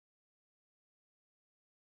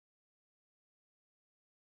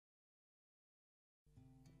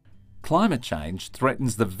climate change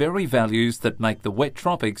threatens the very values that make the wet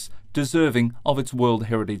tropics deserving of its World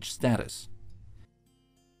Heritage status.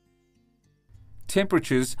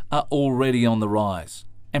 Temperatures are already on the rise,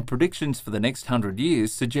 and predictions for the next 100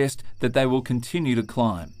 years suggest that they will continue to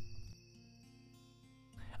climb.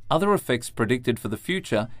 Other effects predicted for the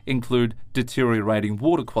future include deteriorating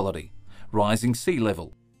water quality, rising sea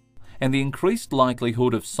level, and the increased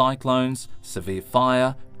likelihood of cyclones, severe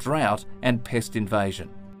fire, drought, and pest invasion.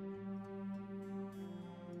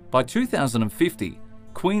 By 2050,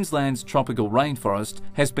 Queensland's tropical rainforest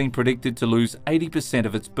has been predicted to lose 80%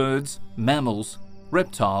 of its birds, mammals,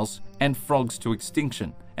 reptiles, and frogs to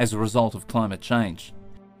extinction as a result of climate change.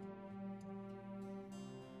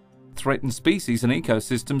 Threatened species and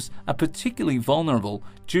ecosystems are particularly vulnerable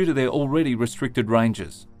due to their already restricted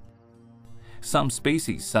ranges. Some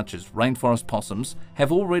species, such as rainforest possums,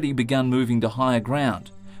 have already begun moving to higher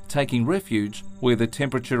ground, taking refuge where the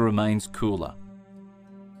temperature remains cooler.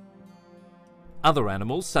 Other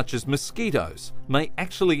animals, such as mosquitoes, may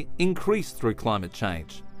actually increase through climate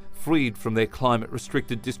change, freed from their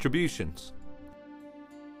climate-restricted distributions.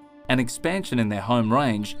 An expansion in their home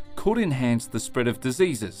range could enhance the spread of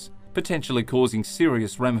diseases, potentially causing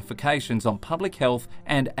serious ramifications on public health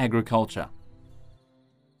and agriculture.